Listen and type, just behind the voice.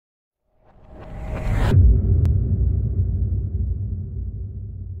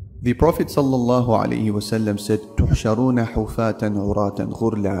The Prophet ﷺ said, تُحْشَرُونَ حُفَاةً عُرَاةً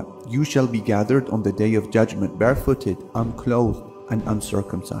غُرْلًا. You shall be gathered on the day of judgment, barefooted, unclothed, and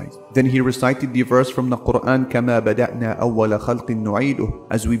uncircumcised. Then he recited the verse from the Quran, كَمَا بَدَأْنَا أَوَّلَ خَلْقٍ نُعِيدُهُ.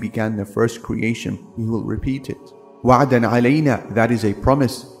 As we began the first creation, we will repeat it. وَعْدًا عَلَيْنَا. That is a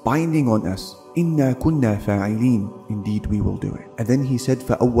promise, binding on us. إِنَّا كُنَّا فَاعِلِينَ. Indeed, we will do it. And then he said,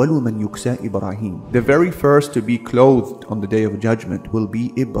 فَأَوَّلُ مَنْ يُكْسَى إِبْرَاهِيمَ. The very first to be clothed on the day of judgment will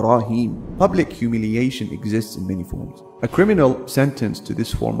be Ibrahim. Public humiliation exists in many forms. A criminal sentenced to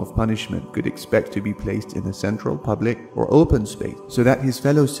this form of punishment could expect to be placed in a central, public, or open space so that his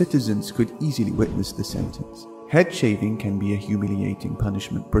fellow citizens could easily witness the sentence. Head shaving can be a humiliating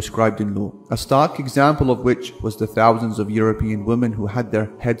punishment prescribed in law, a stark example of which was the thousands of European women who had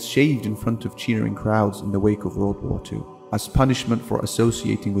their heads shaved in front of cheering crowds in the wake of World War II, as punishment for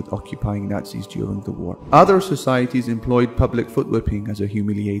associating with occupying Nazis during the war. Other societies employed public foot whipping as a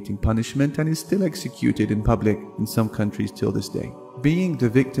humiliating punishment and is still executed in public in some countries till this day. Being the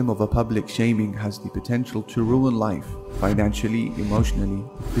victim of a public shaming has the potential to ruin life, financially, emotionally,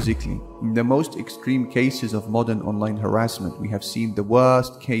 physically. In the most extreme cases of modern online harassment, we have seen the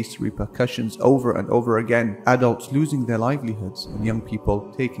worst case repercussions over and over again, adults losing their livelihoods and young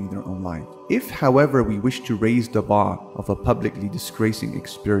people taking their own lives. If, however, we wish to raise the bar of a publicly disgracing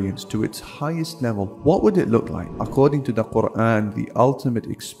experience to its highest level, what would it look like? According to the Quran, the ultimate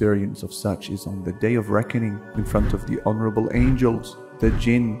experience of such is on the day of reckoning in front of the honorable angels, the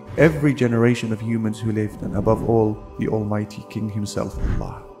jinn, every generation of humans who lived, and above all, the Almighty King Himself,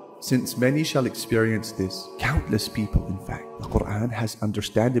 Allah. Since many shall experience this, countless people in fact, the Quran has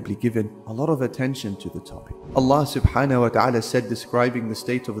understandably given a lot of attention to the topic. Allah subhanahu wa ta'ala said, describing the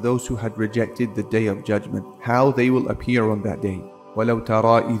state of those who had rejected the day of judgment, how they will appear on that day. وَلَوْ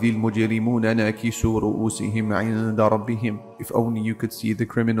تَرَى إِذِ الْمُجْرِمُونَ نَاكِسُوا رُؤُوسِهِمْ عِنْدَ رَبِّهِمْ. If only you could see the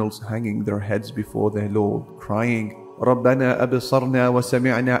criminals hanging their heads before their Lord, crying, رَبَّنَا أَبْصَرْنَا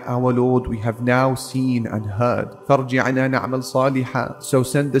وَسَمِعْنَا. Our Lord, we have now seen and heard. فَارْجِعْنَا نَعْمَلْ صَالِحًا. So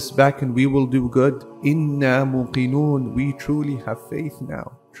send us back and we will do good. إِنَّا مُوقِنُونَ. We truly have faith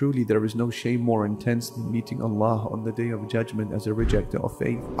now. Truly, there is no shame more intense than meeting Allah on the day of judgment as a rejecter of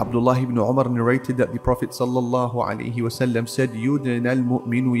faith. Abdullah ibn Umar narrated that the Prophet ﷺ said, يُدْنَى الْمُؤْمِنُ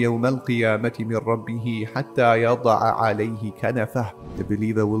يَوْمَ الْقِيَامَةِ مِنْ رَبِّهِ حَتَّى يَضَعَ عَلَيْهِ كَنَفَهُ. The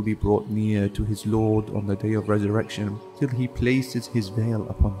believer will be brought near to his Lord on the day of resurrection till he places his veil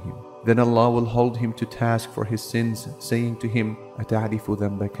upon him. Then Allah will hold him to task for his sins, saying to him, أَتَعْرِفُ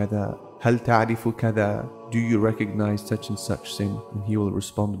ذَنْبَ كَذَا هَلْ تَعْرِفُ كَذَا. Do you recognize such and such sin? And he will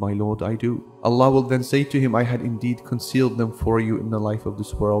respond, my Lord, I do. Allah will then say to him, I had indeed concealed them for you in the life of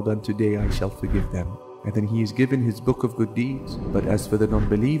this world, and today I shall forgive them. And then he is given his book of good deeds. But as for the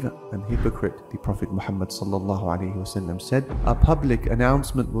non-believer and hypocrite, the Prophet Muhammad ﷺ said, a public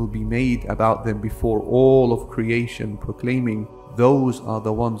announcement will be made about them before all of creation, proclaiming, those are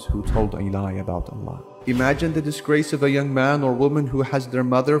the ones who told a lie about Allah. Imagine the disgrace of a young man or woman who has their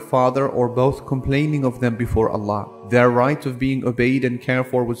mother, father, or both complaining of them before Allah. Their right of being obeyed and cared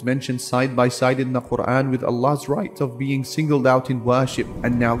for was mentioned side by side in the Quran with Allah's right of being singled out in worship.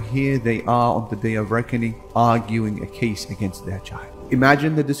 And now here they are on the day of reckoning, arguing a case against their child.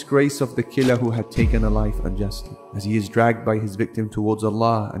 Imagine the disgrace of the killer who had taken a life unjustly, as he is dragged by his victim towards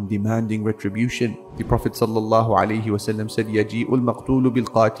Allah and demanding retribution. The Prophet ﷺ said, يَجِيءُ الْمَقْتُولُ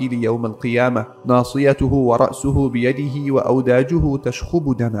بِالْقَاتِلِ يَوْمَ الْقِيَامَةِ نَاصِيَتُهُ وَرَأْسُهُ بِيَدِهِ وَأَوْدَاجُهُ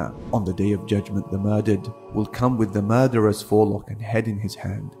تَشْخُبُ دَمًا. On the day of judgment, the murdered will come with the murderer's forelock and head in his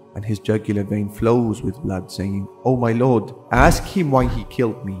hand, and his jugular vein flows with blood, saying, O my Lord, ask him why he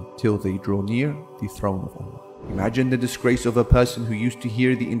killed me, till they draw near the throne of Allah. Imagine the disgrace of a person who used to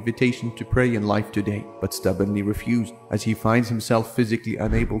hear the invitation to pray in life today, but stubbornly refused, as he finds himself physically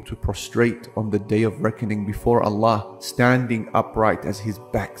unable to prostrate on the day of reckoning before Allah, standing upright as his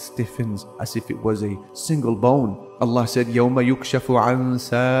back stiffens as if it was a single bone. Allah said, يَوْمَ يُكْشَفُ عَنْ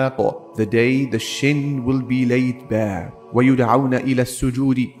سَاقٍ. The day the shin will be laid bare. وَيُدْعَوْنَ إِلَى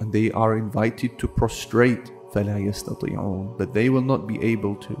السُّجُودِ. And they are invited to prostrate. فَلَا يَسْتَطِيعُونَ. But they will not be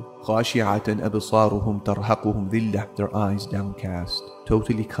able to. خَاشِعَةً أَبْصَارُهُمْ تَرْهَقُهُمْ ذِلَّةٌ. Their eyes downcast,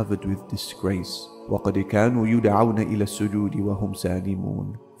 totally covered with disgrace. وَقَدْ كَانُوا يُدْعَوْنَ إِلَى السُّجُودِ وَهُمْ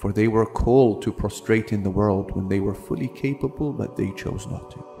سَالِمُونَ. For they were called to prostrate in the world when they were fully capable, but they chose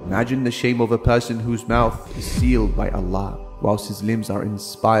not to. Imagine the shame of a person whose mouth is sealed by Allah, whilst his limbs are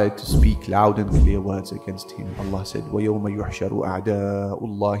inspired to speak loud and clear words against him. Allah said, وَيَوْمَ يُحْشَرُ أَعْدَاءُ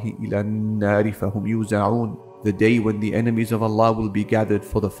اللَّهِ إِلَى النَّارِ فَهُمْ يُوزَعُونَ. The day when the enemies of Allah will be gathered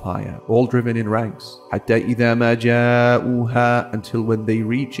for the fire, all driven in ranks. حَتَّى إِذَا مَا جَاءُوهَا. Until when they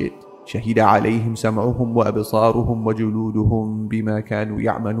reach it, شهد عليهم سمعهم وأبصارهم وجلودهم بما كانوا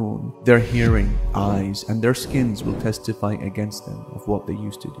يعملون. Their hearing, eyes, and their skins will testify against them of what they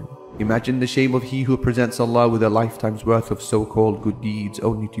used to do. Imagine the shame of he who presents Allah with a lifetime's worth of so-called good deeds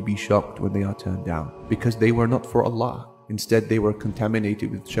only to be shocked when they are turned down, because they were not for Allah. Instead, they were contaminated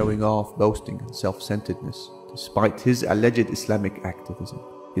with showing off, boasting, and self-centeredness. Despite his alleged Islamic activism,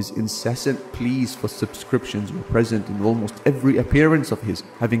 his incessant pleas for subscriptions were present in almost every appearance of his,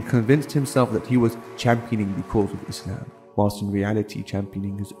 having convinced himself that he was championing the cause of Islam, whilst in reality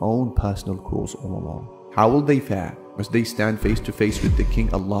championing his own personal cause all along. How will they fare as they stand face to face with the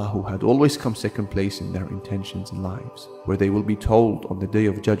King Allah, who had always come second place in their intentions and lives, where they will be told on the Day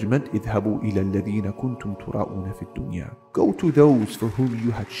of Judgment, اذهبوا إلى الذين كنتم تراؤون في الدنيا. Go to those for whom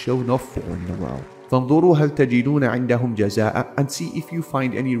you had shown off for in the world. فانظروا هل تجدون عندهم جزاء, and see if you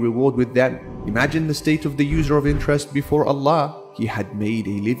find any reward with them. Imagine the state of the user of interest before Allah. He had made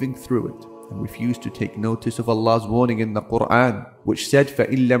a living through it and refused to take notice of Allah's warning in the Quran, which said,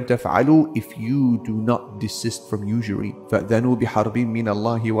 فَإِن لَمْ تَفْعَلُوا, if you do not desist from usury, فَأْذَنُوا بِحَرْبٍ مِّنَ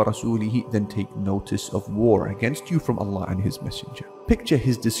اللَّهِ وَرَسُولِهِ, then take notice of war against you from Allah and His Messenger. Picture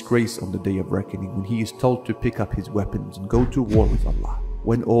his disgrace on the Day of Reckoning when he is told to pick up his weapons and go to war with Allah.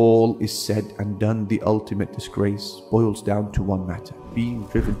 When all is said and done, the ultimate disgrace boils down to one matter: being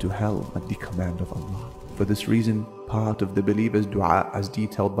driven to hell at the command of Allah. For this reason, part of the believer's dua as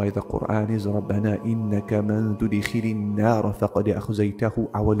detailed by the Quran is رَبَّنَا إِنَّكَ مَنْ تُدِخِلِ النَّارَ فَقَدْ أَخْزَيْتَهُ.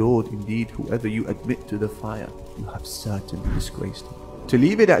 Our Lord, indeed, whoever you admit to the fire, you have certainly disgraced him. To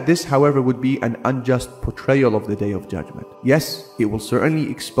leave it at this, however, would be an unjust portrayal of the Day of Judgment. Yes, it will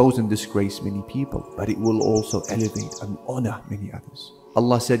certainly expose and disgrace many people, but it will also elevate and honor many others.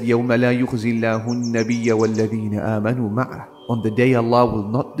 Allah said, يَوْمَ لَا يُخْزِي اللَّهُ النَّبِيَّ وَالَّذِينَ آمَنُوا مَعَهُ. On the day Allah will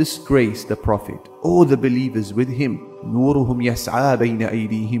not disgrace the Prophet or the believers with him. نُورُهُمْ يَسْعَى بَيْنَ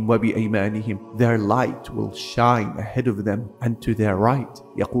أَيْدِيهِمْ وَبِأَيْمَانِهِمْ. Their light will shine ahead of them and to their right.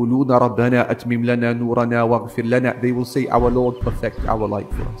 يَقُولُونَ رَبَّنَا أَتْمِمْ لَنَا نُورَنَا وَاغْفِرْ لَنَا. They will say, our Lord, perfect our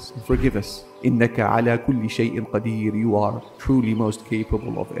light for us and forgive us. إِنَّكَ عَلَى كُلِّ شَيْءٍ قَدِيرٌ. You are truly most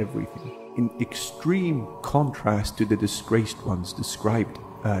capable of everything. In extreme contrast to the disgraced ones described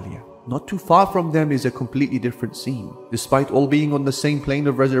earlier. Not too far from them is a completely different scene. Despite all being on the same plane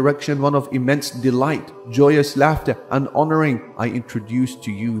of resurrection, one of immense delight, joyous laughter, and honoring, I introduce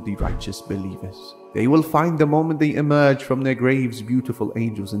to you the righteous believers. They will find the moment they emerge from their graves beautiful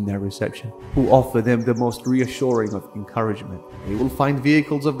angels in their reception, who offer them the most reassuring of encouragement. They will find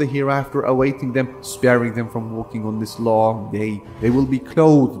vehicles of the hereafter awaiting them, sparing them from walking on this long day. They will be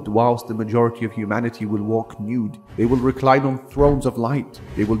clothed whilst the majority of humanity will walk nude. They will recline on thrones of light.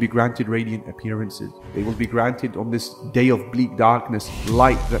 They will be granted radiant appearances. They will be granted on this day of bleak darkness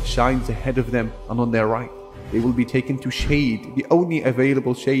light that shines ahead of them and on their right. They will be taken to shade, the only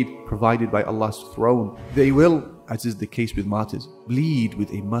available shade provided by Allah's throne. They will, as is the case with martyrs, bleed with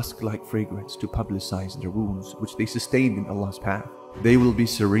a musk-like fragrance to publicize their wounds which they sustained in Allah's path. They will be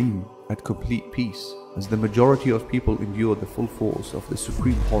serene, at complete peace, as the majority of people endure the full force of the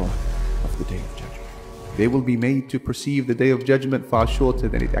supreme horror of the Day of Judgment. They will be made to perceive the Day of Judgment far shorter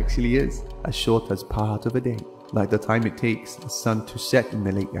than it actually is, as short as part of a day, like the time it takes the sun to set in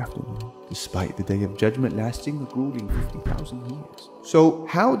the late afternoon, despite the Day of Judgment lasting a grueling 50,000 years. So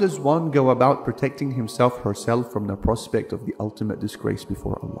how does one go about protecting himself, herself from the prospect of the ultimate disgrace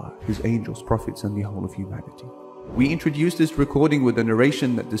before Allah, His angels, prophets, and the whole of humanity? We introduced this recording with a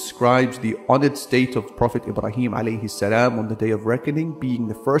narration that describes the honored state of Prophet Ibrahim alayhi salam on the Day of Reckoning, being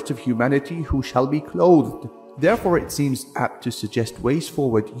the first of humanity who shall be clothed. Therefore, it seems apt to suggest ways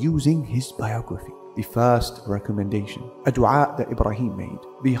forward using his biography. The first recommendation, a dua that Ibrahim made.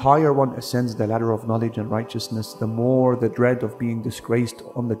 The higher one ascends the ladder of knowledge and righteousness, the more the dread of being disgraced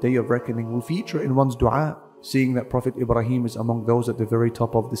on the Day of Reckoning will feature in one's dua. Seeing that Prophet Ibrahim is among those at the very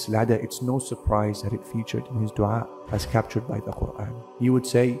top of this ladder, it's no surprise that it featured in his dua as captured by the Quran. He would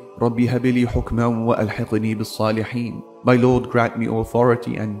say, رَبِّ هَبْ لِي حُكْمًا وَأَلْحِقْنِي بِالصَّالِحِينَ. My Lord, grant me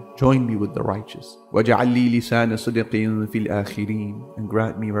authority and join me with the righteous. وَجَعَلْ لِي لِسَانَ صِدْقٍ فِي الْآخِرِينَ. And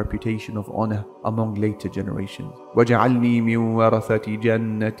grant me reputation of honor among later generations. وَجَعَلْنِي مِنْ وَرَثَةِ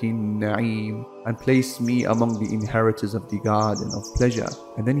جَنَّةِ النَّعِيمِ. And place me among the inheritors of the garden of pleasure.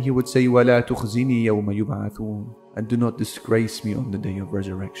 And then he would say, وَلَا تُخْزِنِي يَوْمَ يُبْعَثُونَ. And do not disgrace me on the day of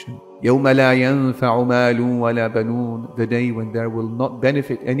resurrection. يَوْمَ لَا يَنْفَعُ مَالٌ وَلَا بَنُونَ. The day when there will not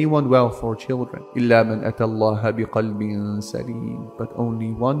benefit anyone wealth or children. إِلَّا مَنْ أَتَى اللَّهَ بِقَلْبٍ سَلِيمٍ. But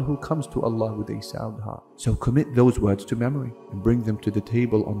only one who comes to Allah with a sound heart. So commit those words to memory and bring them to the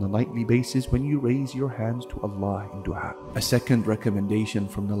table on a nightly basis when you raise your hands to Allah in dua. A second recommendation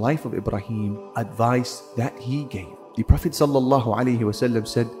from the life of Ibrahim, advice that he gave. The Prophet ﷺ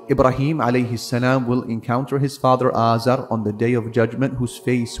said, Ibrahim alayhi salam will encounter his father Azar on the day of judgment, whose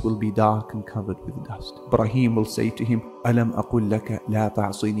face will be dark and covered with dust. Ibrahim will say to him, Alam aqul laka la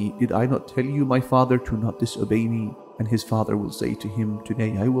ta'sini. Did I not tell you, my father, to not disobey me? And his father will say to him,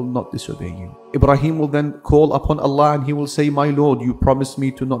 today I will not disobey you. Ibrahim will then call upon Allah and he will say, my Lord, you promised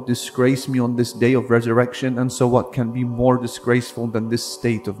me to not disgrace me on this day of resurrection, and so what can be more disgraceful than this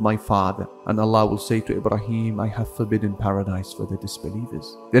state of my father? And Allah will say to Ibrahim, I have forbidden paradise for the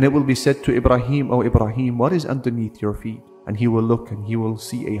disbelievers. Then it will be said to Ibrahim, O Ibrahim, what is underneath your feet? And he will look and he will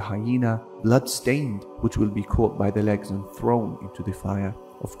see a hyena, blood-stained, which will be caught by the legs and thrown into the fire.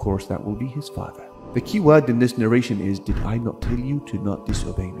 Of course, that will be his father. The key word in this narration is, did I not tell you to not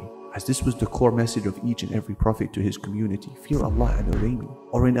disobey me? As this was the core message of each and every prophet to his community, fear Allah and obey me.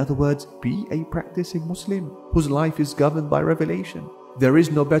 Or in other words, be a practicing Muslim whose life is governed by revelation. There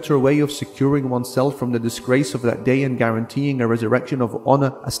is no better way of securing oneself from the disgrace of that day and guaranteeing a resurrection of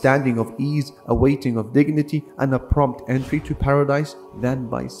honor, a standing of ease, a waiting of dignity, and a prompt entry to paradise than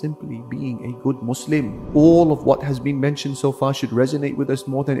by simply being a good Muslim. All of what has been mentioned so far should resonate with us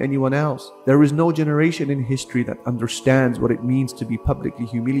more than anyone else. There is no generation in history that understands what it means to be publicly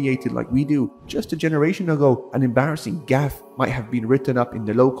humiliated like we do. Just a generation ago, an embarrassing gaffe might have been written up in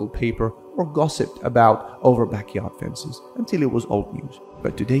the local paper or gossiped about over backyard fences until it was old news.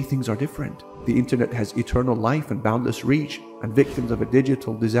 But today things are different. The internet has eternal life and boundless reach, and victims of a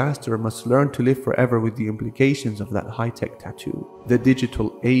digital disaster must learn to live forever with the implications of that high-tech tattoo. The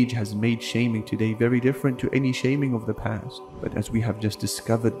digital age has made shaming today very different to any shaming of the past. But as we have just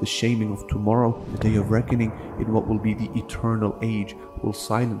discovered, the shaming of tomorrow, the day of reckoning, in what will be the eternal age, will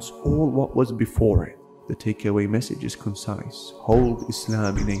silence all what was before it. The takeaway message is concise. Hold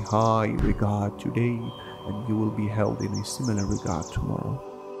Islam in a high regard today, and you will be held in a similar regard tomorrow.